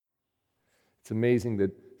It's amazing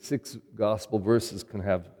that 6 gospel verses can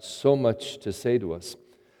have so much to say to us.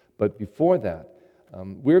 But before that,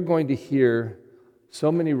 we're going to hear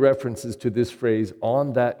so many references to this phrase,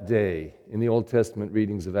 on that day, in the Old Testament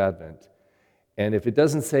readings of Advent. And if it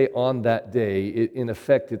doesn't say on that day, in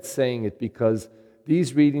effect it's saying it because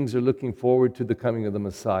these readings are looking forward to the coming of the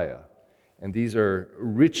Messiah. And these are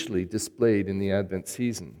richly displayed in the Advent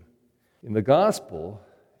season. In the gospel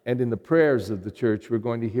and in the prayers of the church, we're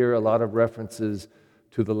going to hear a lot of references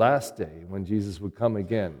to the last day when Jesus would come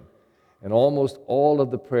again. And almost all of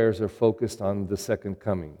the prayers are focused on the second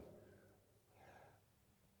coming.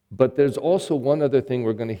 But there's also one other thing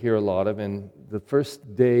we're going to hear a lot of, and the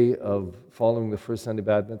first day of following the first Sunday of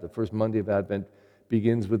Advent, the first Monday of Advent,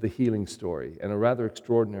 begins with the healing story, and a rather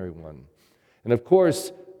extraordinary one. And of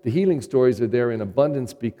course, the healing stories are there in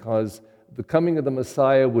abundance because the coming of the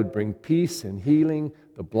Messiah would bring peace and healing.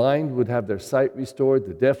 The blind would have their sight restored,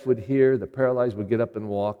 the deaf would hear, the paralyzed would get up and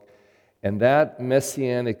walk. And that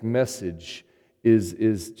messianic message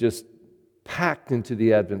is just packed into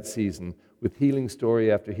the Advent season with healing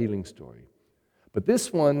story after healing story. But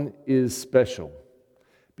this one is special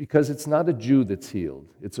because it's not a Jew that's healed,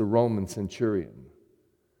 it's a Roman centurion.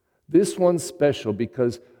 This one's special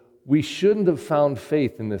because we shouldn't have found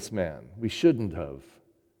faith in this man. We shouldn't have.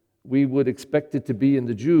 We would expect it to be in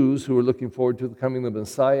the Jews who are looking forward to the coming of the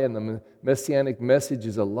Messiah, and the messianic message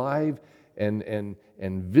is alive and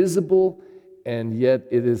visible, and yet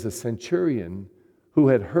it is a centurion who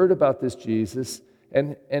had heard about this Jesus,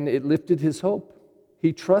 and it lifted his hope.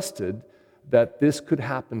 He trusted that this could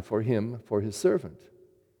happen for him, for his servant.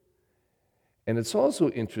 And it's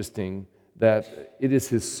also interesting that it is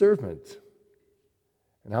his servant,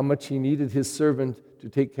 and how much he needed his servant to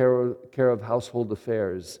take care of household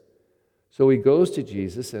affairs. So he goes to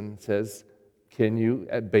Jesus and says, can you,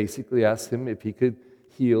 basically ask him if he could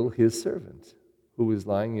heal his servant, who was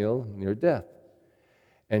lying ill near death.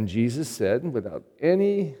 And Jesus said, without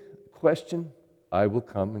any question, I will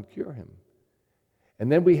come and cure him. And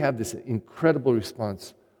then we have this incredible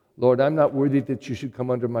response, Lord, I'm not worthy that you should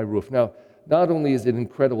come under my roof. Now, not only is it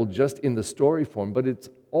incredible just in the story form, but it's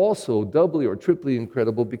also doubly or triply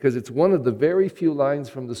incredible because it's one of the very few lines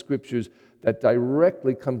from the Scriptures that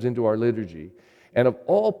directly comes into our liturgy. And of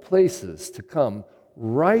all places to come,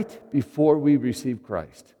 right before we receive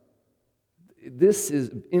Christ. This is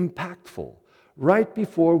impactful. Right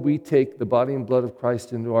before we take the body and blood of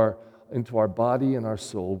Christ into our body and our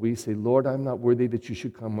soul, we say, Lord, I'm not worthy that you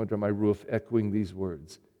should come under my roof, echoing these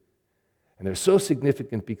words. And they're so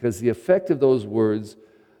significant because the effect of those words,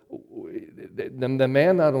 the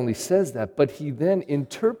man not only says that, but he then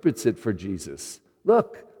interprets it for Jesus.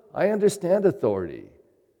 Look, I understand authority.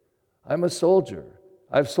 I'm a soldier.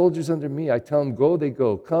 I have soldiers under me. I tell them, go, they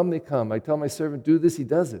go. Come, they come. I tell my servant, do this, he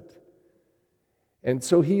does it. And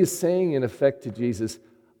so he is saying, in effect, to Jesus,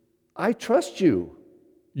 I trust you.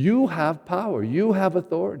 You have power. You have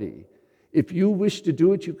authority. If you wish to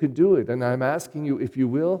do it, you can do it. And I'm asking you, if you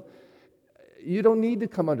will, you don't need to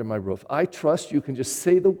come under my roof. I trust you can just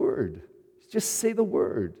say the word. Just say the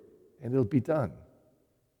word, and it'll be done.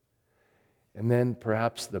 And then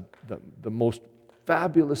perhaps the most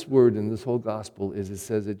fabulous word in this whole gospel is it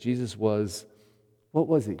says that Jesus was, what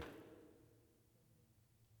was he?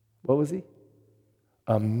 What was he?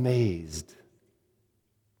 Amazed.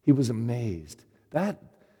 He was amazed. That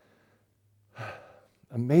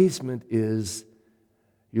amazement is,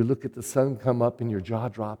 you look at the sun come up and your jaw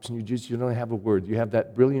drops and you don't have a word. You have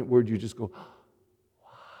that brilliant word, you just go, wow,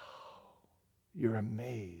 you're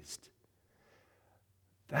amazed.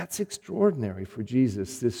 That's extraordinary for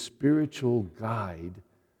Jesus, this spiritual guide,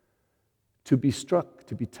 to be struck,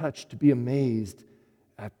 to be touched, to be amazed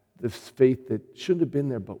at this faith that shouldn't have been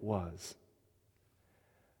there but was.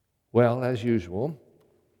 Well, as usual,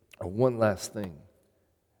 one last thing.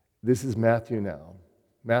 This is Matthew now.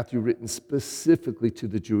 Matthew written specifically to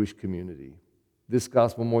the Jewish community. This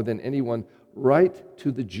gospel, more than anyone, right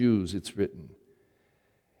to the Jews it's written.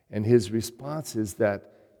 And his response is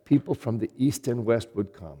that people from the east and west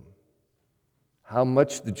would come. How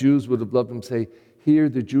much the Jews would have loved him say, here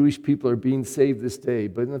the Jewish people are being saved this day.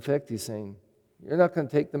 But in effect, he's saying, you're not going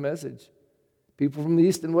to take the message. People from the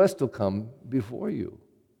east and west will come before you.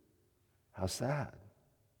 How sad.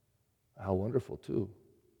 How wonderful, too.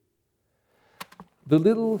 The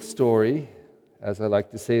little story, as I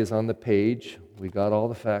like to say, is on the page. We got all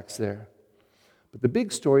the facts there. But the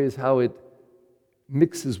big story is how it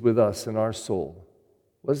mixes with us in our soul.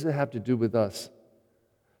 What does it have to do with us?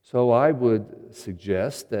 So I would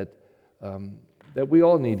suggest that we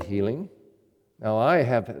all need healing. Now I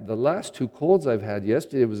have, the last 2 colds I've had,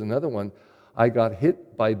 yesterday was another one, I got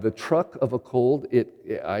hit by the truck of a cold.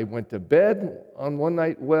 I went to bed on one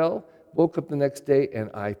night well, woke up the next day,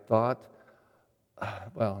 and I thought,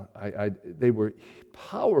 they were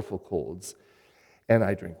powerful colds. And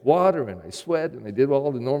I drank water, and I sweat, and I did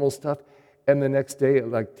all the normal stuff. And the next day,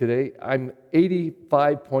 like today, I'm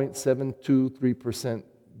 85.723%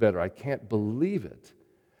 better. I can't believe it.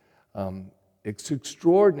 It's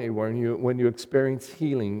extraordinary when you experience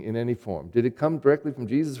healing in any form. Did it come directly from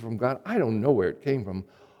Jesus or from God? I don't know where it came from.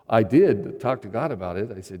 I did talk to God about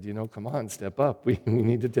it. I said, come on, step up. We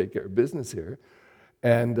need to take care of business here.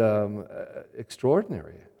 And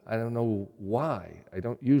extraordinary. I don't know why. I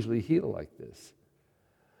don't usually heal like this.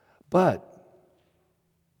 But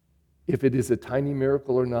if it is a tiny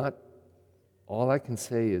miracle or not, all I can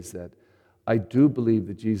say is that I do believe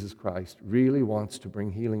that Jesus Christ really wants to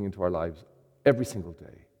bring healing into our lives every single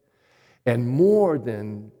day. And more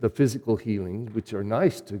than the physical healing, which are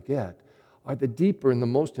nice to get, are the deeper and the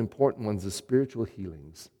most important ones, the spiritual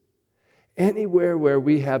healings. Anywhere where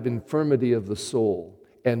we have infirmity of the soul,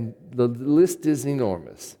 and the list is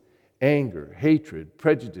enormous: anger, hatred,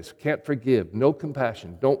 prejudice, can't forgive, no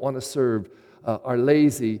compassion, don't want to serve, are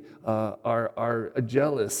lazy, are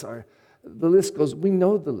jealous, the list goes. We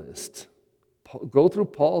know the list. Go through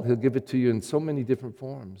Paul, he'll give it to you in so many different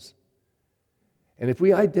forms. And if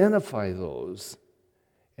we identify those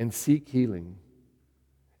and seek healing,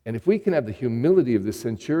 and if we can have the humility of the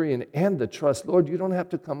centurion and the trust, Lord, you don't have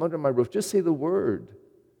to come under my roof, just say the word,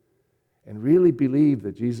 and really believe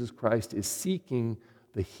that Jesus Christ is seeking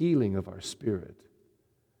the healing of our spirit,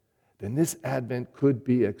 then this Advent could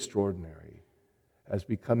be extraordinary as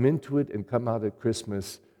we come into it and come out at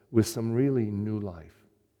Christmas with some really new life.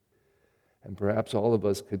 And perhaps all of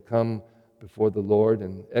us could come before the Lord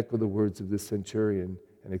and echo the words of this centurion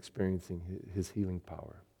and experiencing his healing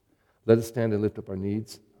power. Let us stand and lift up our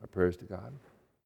needs, our prayers to God.